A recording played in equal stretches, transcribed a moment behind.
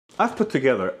I've put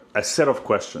together a set of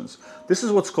questions. This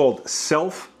is what's called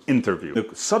self-interview.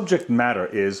 The subject matter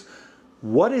is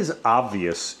what is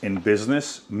obvious in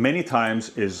business many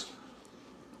times is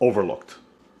overlooked.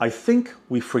 I think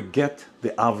we forget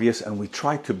the obvious and we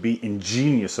try to be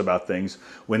ingenious about things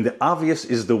when the obvious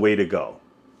is the way to go.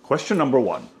 Question number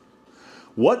one.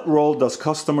 What role does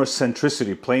customer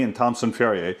centricity play in Thompson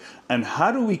Ferrier, and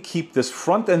how do we keep this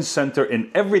front and center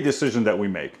in every decision that we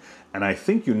make? And I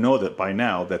think you know that by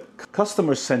now that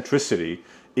customer centricity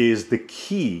is the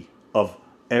key of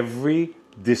every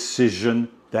decision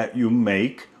that you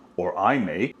make or I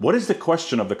make. What is the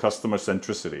question of the customer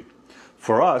centricity?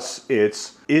 For us,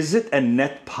 is it a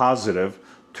net positive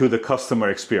to the customer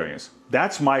experience?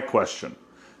 That's my question.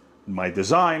 My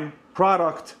design,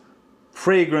 product,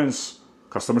 fragrance,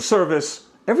 customer service,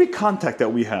 every contact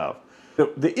that we have.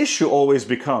 The issue always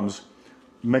becomes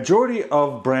majority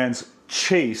of brands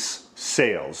chase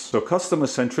sales. So customer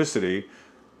centricity,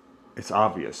 it's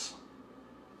obvious.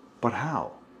 But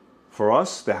how? For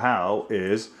us, the how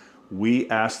is we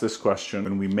ask this question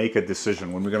when we make a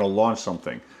decision, when we're going to launch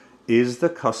something. Is the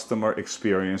customer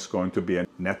experience going to be a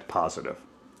net positive?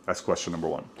 That's question number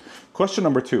one. Question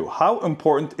number two, how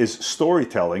important is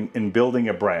storytelling in building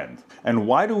a brand? And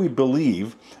why do we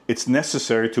believe it's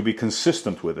necessary to be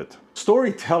consistent with it?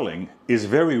 Storytelling is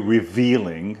very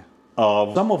revealing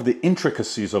of some of the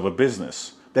intricacies of a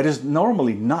business that is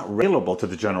normally not available to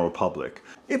the general public.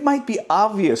 It might be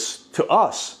obvious to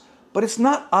us, but it's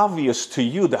not obvious to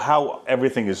you how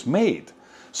everything is made.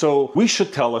 So we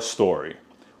should tell a story.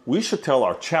 We should tell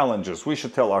our challenges. We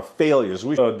should tell our failures.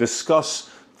 We should discuss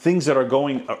things that are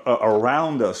going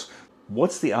around us.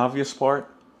 What's the obvious part?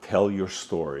 Tell your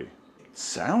story. It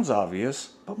sounds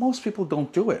obvious, but most people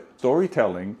don't do it.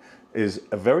 Storytelling is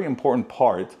a very important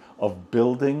part of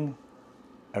building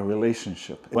a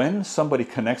relationship. When somebody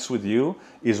connects with you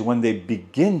is when they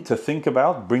begin to think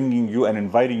about bringing you and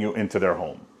inviting you into their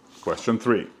home. Question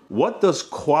three. What does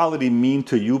quality mean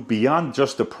to you beyond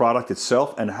just the product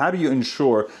itself, and how do you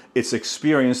ensure it's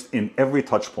experienced in every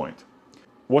touch point?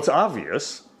 What's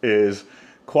obvious is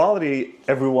quality,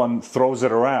 everyone throws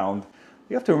it around.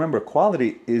 You have to remember,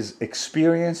 quality is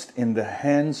experienced in the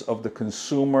hands of the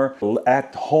consumer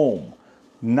at home,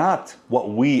 not what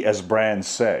we as brands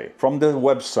say. From the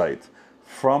website,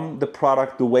 from the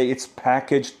product, the way it's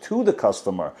packaged to the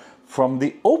customer, from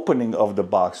the opening of the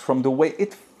box, from the way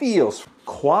it feels.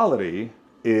 Quality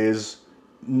is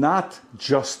not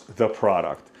just the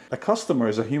product. A customer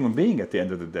is a human being at the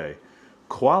end of the day.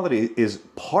 Quality is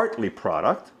partly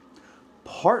product,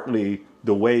 partly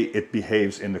the way it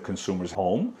behaves in the consumer's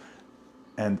home,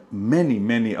 and many,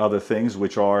 many other things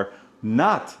which are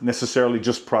not necessarily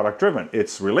just product driven.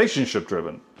 It's relationship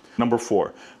driven. Number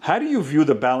four, how do you view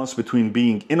the balance between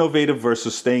being innovative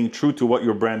versus staying true to what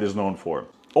your brand is known for?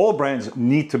 All brands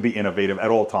need to be innovative at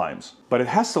all times, but it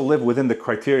has to live within the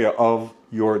criteria of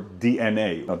your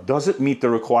DNA. Now, does it meet the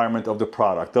requirement of the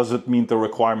product? Does it meet the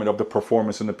requirement of the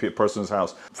performance in the person's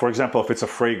house? For example, if it's a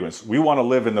fragrance, we want to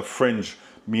live in the fringe,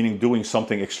 meaning doing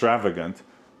something extravagant,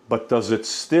 but does it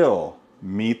still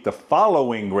meet the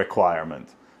following requirement?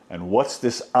 And what's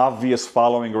this obvious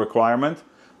following requirement?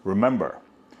 Remember,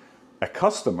 a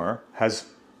customer has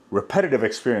repetitive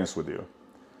experience with you.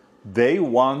 They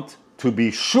want to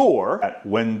be sure that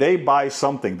when they buy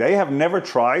something they have never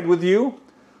tried with you,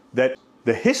 that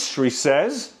the history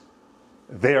says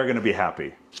they are going to be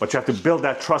happy. But you have to build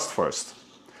that trust first.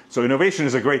 So innovation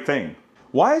is a great thing.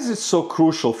 Why is it so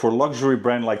crucial for a luxury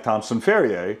brand like Thompson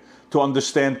Ferrier to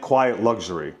understand quiet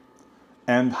luxury?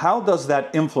 And how does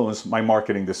that influence my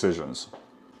marketing decisions?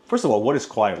 First of all, what is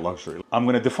quiet luxury? I'm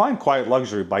going to define quiet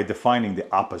luxury by defining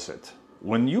the opposite.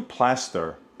 When you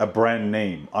plaster a brand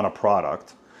name on a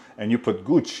product, and you put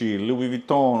Gucci, Louis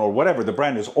Vuitton, or whatever, the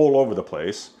brand is all over the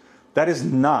place, that is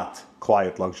not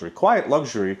quiet luxury. Quiet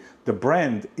luxury, the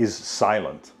brand is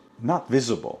silent, not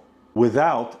visible,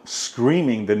 without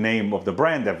screaming the name of the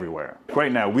brand everywhere.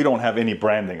 Right now, we don't have any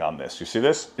branding on this. You see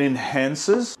this? It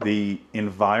enhances the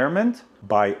environment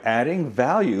by adding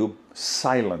value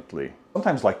silently.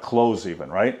 Sometimes like clothes even,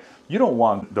 right? You don't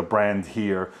want the brand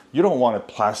here. You don't want it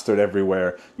plastered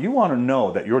everywhere. You want to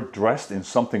know that you're dressed in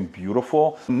something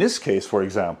beautiful. In this case, for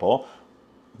example,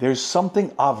 there's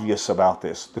something obvious about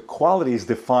this. The quality is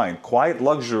defined. Quiet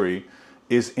luxury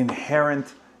is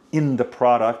inherent in the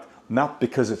product, not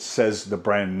because it says the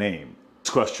brand name. Next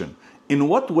question. In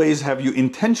what ways have you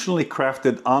intentionally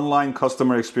crafted online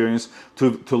customer experience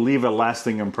to leave a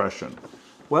lasting impression?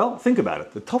 Well, think about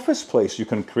it. The toughest place you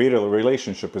can create a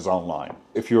relationship is online.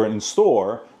 If you're in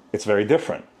store, it's very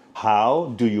different.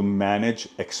 How do you manage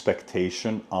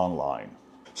expectation online?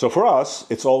 So for us,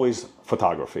 it's always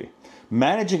photography.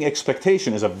 Managing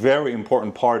expectation is a very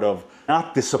important part of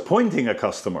not disappointing a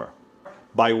customer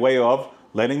by way of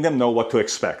letting them know what to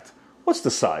expect. What's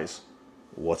the size?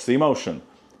 What's the emotion?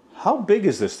 How big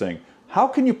is this thing? How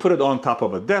can you put it on top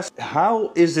of a desk?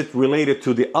 How is it related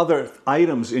to the other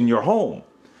items in your home?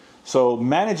 So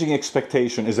managing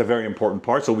expectation is a very important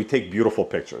part, so we take beautiful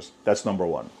pictures. That's number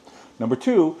one. Number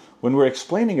two, when we're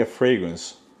explaining a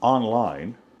fragrance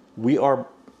online, we are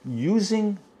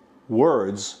using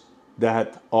words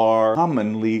that are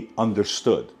commonly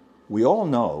understood. We all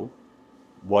know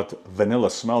what vanilla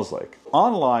smells like.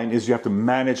 Online is you have to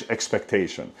manage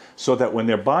expectation so that when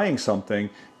they're buying something,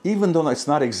 even though it's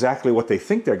not exactly what they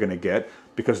think they're going to get,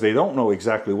 because they don't know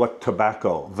exactly what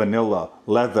tobacco, vanilla,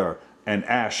 leather, and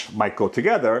ash might go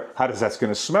together, how does that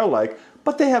going to smell like,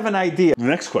 but they have an idea. The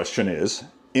next question is,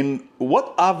 in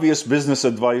what obvious business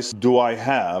advice do I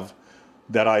have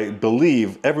that I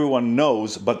believe everyone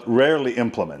knows but rarely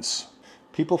implements?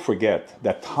 People forget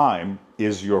that time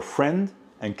is your friend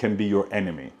and can be your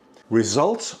enemy.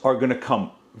 Results are going to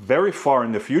come very far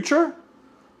in the future,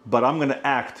 but I'm going to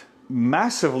act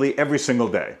massively every single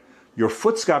day. Your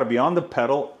foot's got to be on the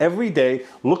pedal every day,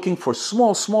 looking for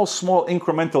small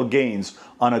incremental gains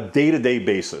on a day-to-day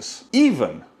basis.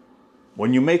 Even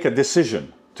when you make a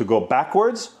decision to go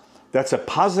backwards, that's a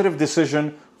positive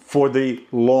decision for the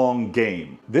long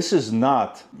game. This is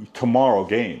not tomorrow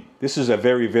game. This is a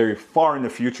very far in the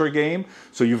future game.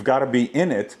 So you've got to be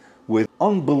in it with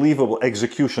unbelievable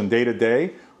execution day to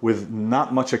day with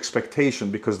not much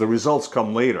expectation because the results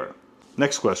come later.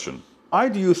 Next question. Why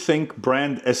do you think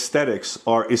brand aesthetics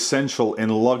are essential in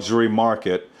luxury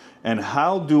market, and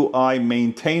how do I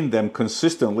maintain them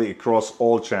consistently across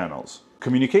all channels?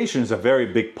 Communication is a very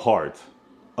big part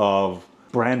of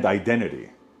brand identity.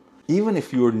 Even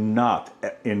if you're not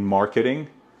in marketing,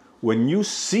 when you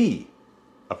see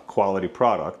a quality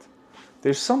product,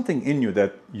 there's something in you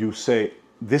that you say,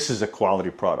 this is a quality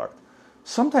product.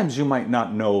 Sometimes you might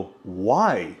not know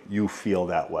why you feel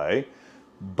that way,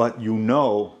 but you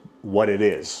know what it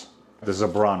is. The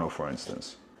Zambrano, for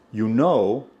instance. You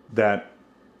know that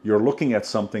you're looking at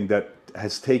something that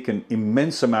has taken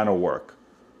immense amount of work.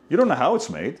 You don't know how it's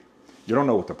made. You don't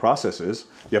know what the process is.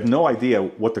 You have no idea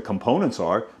what the components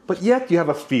are, but yet you have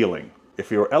a feeling.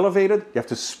 If you're elevated, you have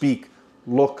to speak,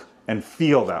 look, and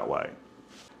feel that way.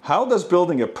 How does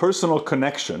building a personal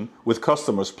connection with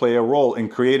customers play a role in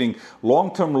creating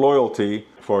long-term loyalty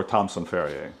for Thompson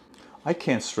Ferrier? I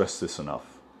can't stress this enough.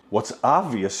 What's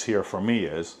obvious here for me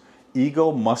is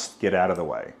ego must get out of the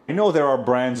way. I know there are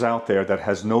brands out there that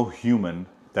has no human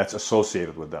that's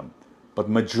associated with them, but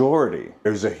majority,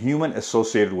 there's a human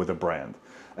associated with a brand.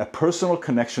 A personal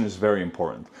connection is very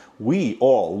important. We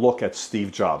all look at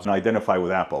Steve Jobs and identify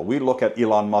with Apple. We look at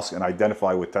Elon Musk and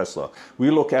identify with Tesla.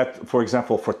 We look at, for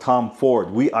example, for Tom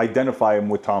Ford, we identify him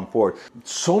with Tom Ford.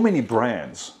 So many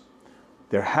brands,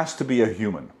 there has to be a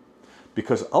human.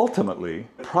 Because ultimately,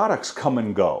 products come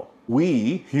and go.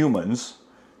 We, humans,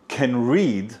 can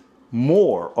read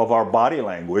more of our body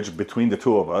language between the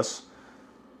two of us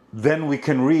than we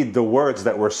can read the words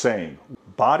that we're saying.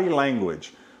 Body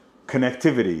language,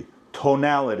 connectivity,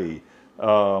 tonality,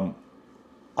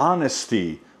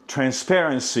 honesty,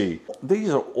 transparency.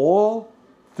 These are all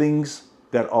things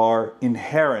that are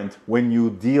inherent when you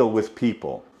deal with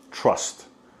people. Trust.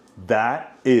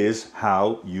 That is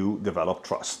how you develop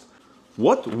trust.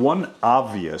 What one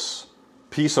obvious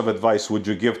piece of advice would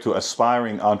you give to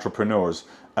aspiring entrepreneurs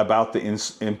about the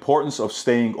importance of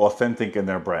staying authentic in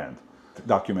their brand?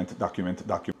 Document.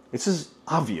 It's as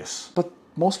obvious, but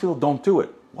most people don't do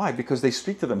it. Why? Because they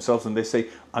speak to themselves and they say,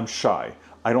 I'm shy.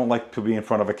 I don't like to be in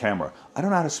front of a camera. I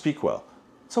don't know how to speak well.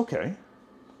 It's okay.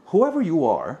 Whoever you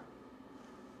are,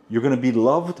 you're going to be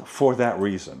loved for that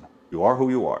reason. You are who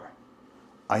you are.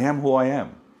 I am who I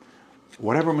am.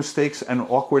 Whatever mistakes and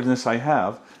awkwardness I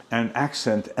have, and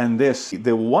accent and this,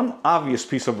 the one obvious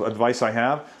piece of advice I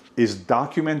have is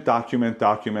document,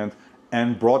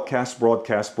 and broadcast.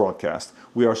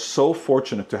 We are so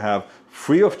fortunate to have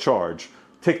free of charge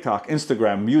TikTok,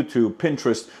 Instagram, YouTube,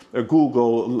 Pinterest,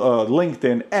 Google,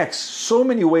 LinkedIn, X, so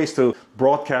many ways to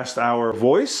broadcast our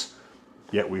voice,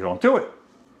 yet we don't do it.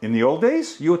 In the old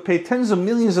days, you would pay tens of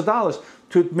millions of dollars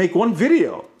to make one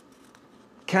video.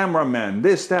 Cameraman,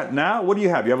 this, that. Now, what do you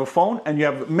have? You have a phone and you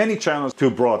have many channels to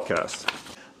broadcast.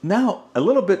 Now, a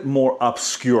little bit more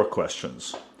obscure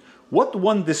questions. What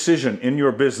one decision in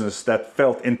your business that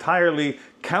felt entirely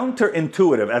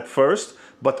counterintuitive at first,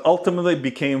 but ultimately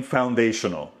became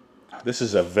foundational? This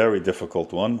is a very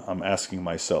difficult one. I'm asking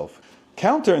myself.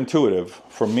 Counterintuitive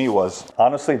for me was,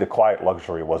 honestly, the quiet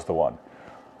luxury was the one.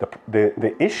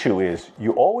 The issue is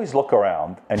you always look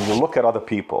around and you look at other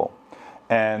people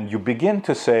and you begin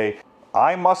to say,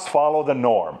 I must follow the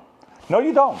norm. No,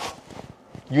 you don't.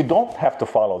 You don't have to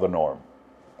follow the norm.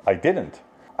 I didn't.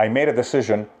 I made a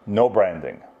decision, no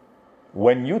branding.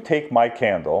 When you take my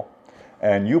candle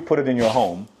and you put it in your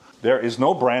home, there is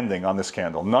no branding on this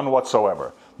candle, none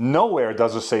whatsoever. Nowhere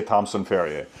does it say Thompson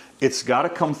Ferrier. It's got to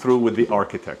come through with the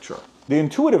architecture. The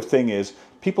intuitive thing is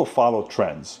people follow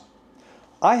trends.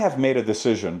 I have made a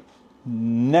decision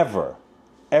never,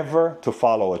 ever to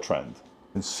follow a trend.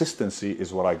 Consistency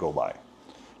is what I go by.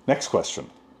 Next question.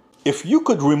 If you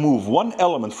could remove one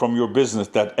element from your business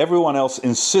that everyone else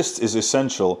insists is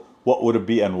essential, what would it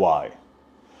be and why?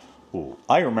 Ooh,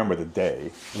 I remember the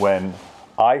day when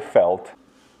I felt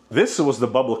this was the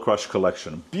Bubble Crush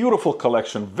collection. Beautiful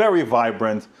collection, very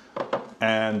vibrant,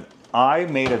 and I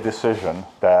made a decision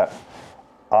that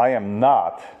I am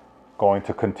not going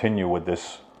to continue with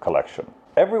this collection.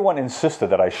 Everyone insisted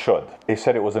that I should. They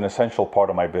said it was an essential part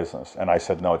of my business, and I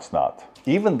said, no, it's not.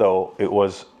 Even though it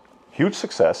was huge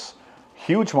success,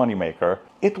 huge moneymaker,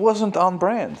 it wasn't on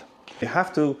brand. You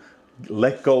have to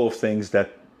let go of things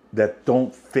that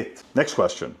don't fit. Next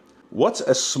question. What's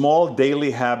a small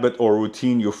daily habit or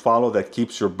routine you follow that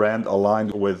keeps your brand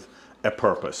aligned with a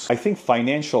purpose? I think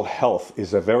financial health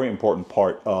is a very important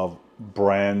part of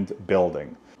brand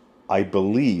building. I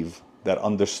believe that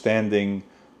understanding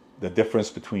the difference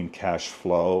between cash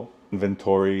flow,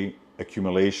 inventory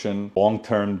accumulation,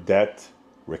 long-term debt,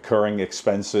 recurring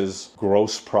expenses,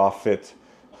 gross profit,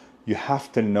 you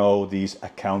have to know these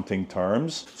accounting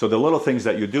terms. So the little things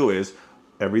that you do is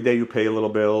every day you pay a little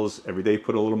bills, every day you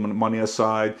put a little money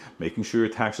aside, making sure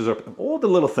your taxes are, all the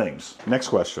little things. Next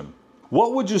question.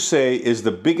 What would you say is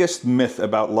the biggest myth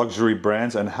about luxury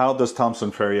brands and how does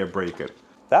Thompson Ferrier break it?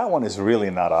 That one is really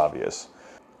not obvious.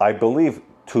 I believe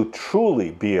to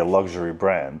truly be a luxury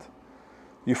brand,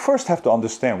 you first have to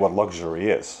understand what luxury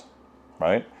is,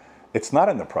 right? It's not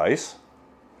in the price.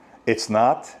 It's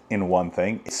not in one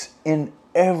thing. It's in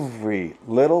every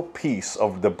little piece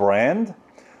of the brand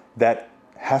that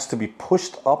has to be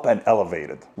pushed up and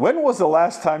elevated. When was the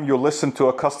last time you listened to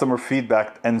a customer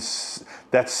feedback and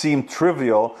that seemed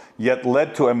trivial yet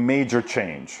led to a major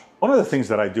change? One of the things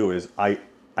that I do is I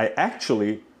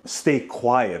actually stay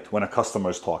quiet when a customer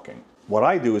is talking. What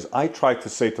I do is I try to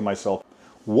say to myself,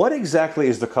 what exactly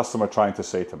is the customer trying to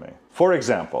say to me? For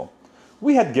example,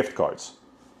 we had gift cards.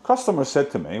 Customer said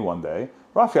to me one day,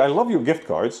 Rafi, I love your gift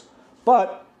cards,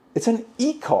 but it's an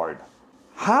e-card.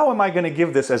 How am I going to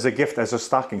give this as a gift, as a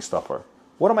stocking stuffer?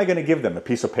 What am I going to give them? A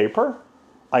piece of paper?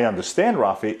 I understand,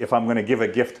 Rafi, if I'm going to give a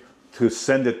gift to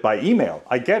send it by email.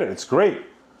 I get it. It's great.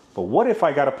 But what if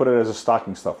I got to put it as a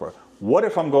stocking stuffer? What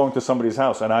if I'm going to somebody's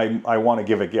house and I want to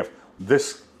give a gift?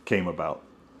 This came about.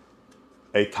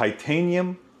 A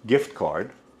titanium gift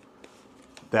card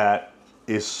that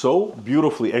is so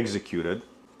beautifully executed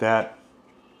that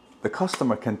the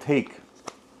customer can take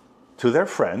to their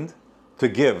friend to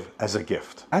give as a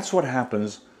gift. That's what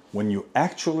happens when you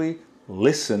actually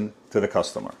listen to the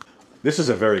customer. This is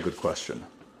a very good question.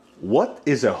 What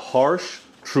is a harsh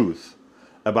truth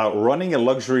about running a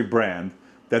luxury brand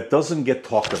that doesn't get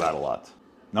talked about a lot?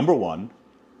 Number one,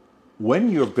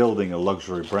 when you're building a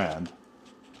luxury brand,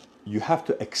 you have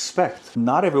to expect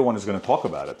not everyone is going to talk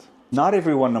about it. Not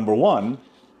everyone, number one,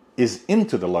 is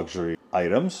into the luxury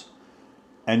items.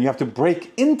 And you have to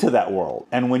break into that world.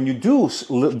 And when you do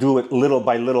it little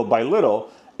by little by little,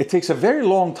 it takes a very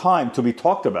long time to be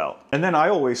talked about. And then I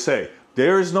always say,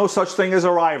 there is no such thing as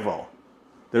arrival.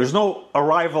 There's no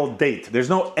arrival date. There's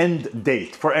no end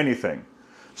date for anything.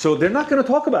 So they're not going to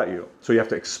talk about you. So you have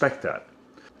to expect that.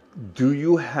 Do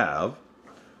you have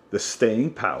the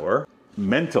staying power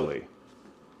mentally,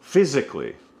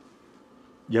 physically?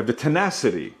 You have the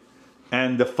tenacity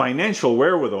and the financial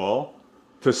wherewithal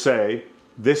to say,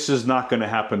 this is not going to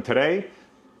happen today.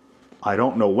 I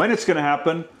don't know when it's going to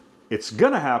happen. It's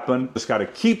going to happen. Just got to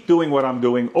keep doing what I'm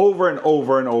doing over and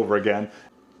over and over again.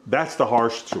 That's the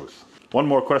harsh truth. One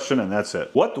more question and that's it.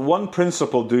 What one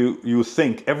principle do you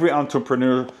think every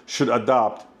entrepreneur should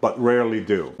adopt but rarely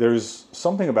do? There's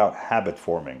something about habit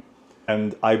forming.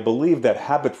 And I believe that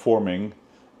habit forming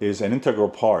is an integral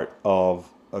part of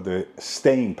the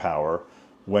staying power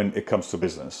when it comes to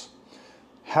business.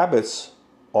 Habits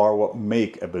are what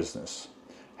make a business.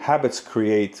 Habits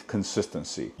create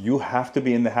consistency. You have to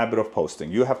be in the habit of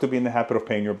posting. You have to be in the habit of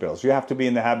paying your bills. You have to be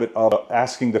in the habit of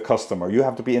asking the customer. You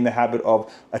have to be in the habit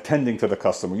of attending to the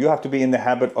customer. You have to be in the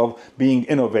habit of being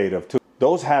innovative.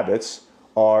 Those habits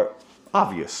are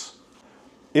obvious.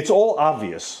 It's all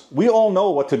obvious. We all know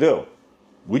what to do.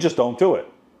 We just don't do it.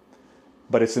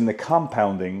 but it's in the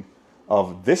compounding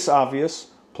of this obvious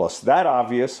plus that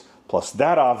obvious plus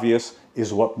that obvious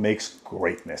is what makes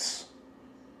greatness.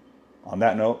 On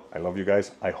that note, I love you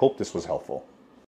guys. I hope this was helpful.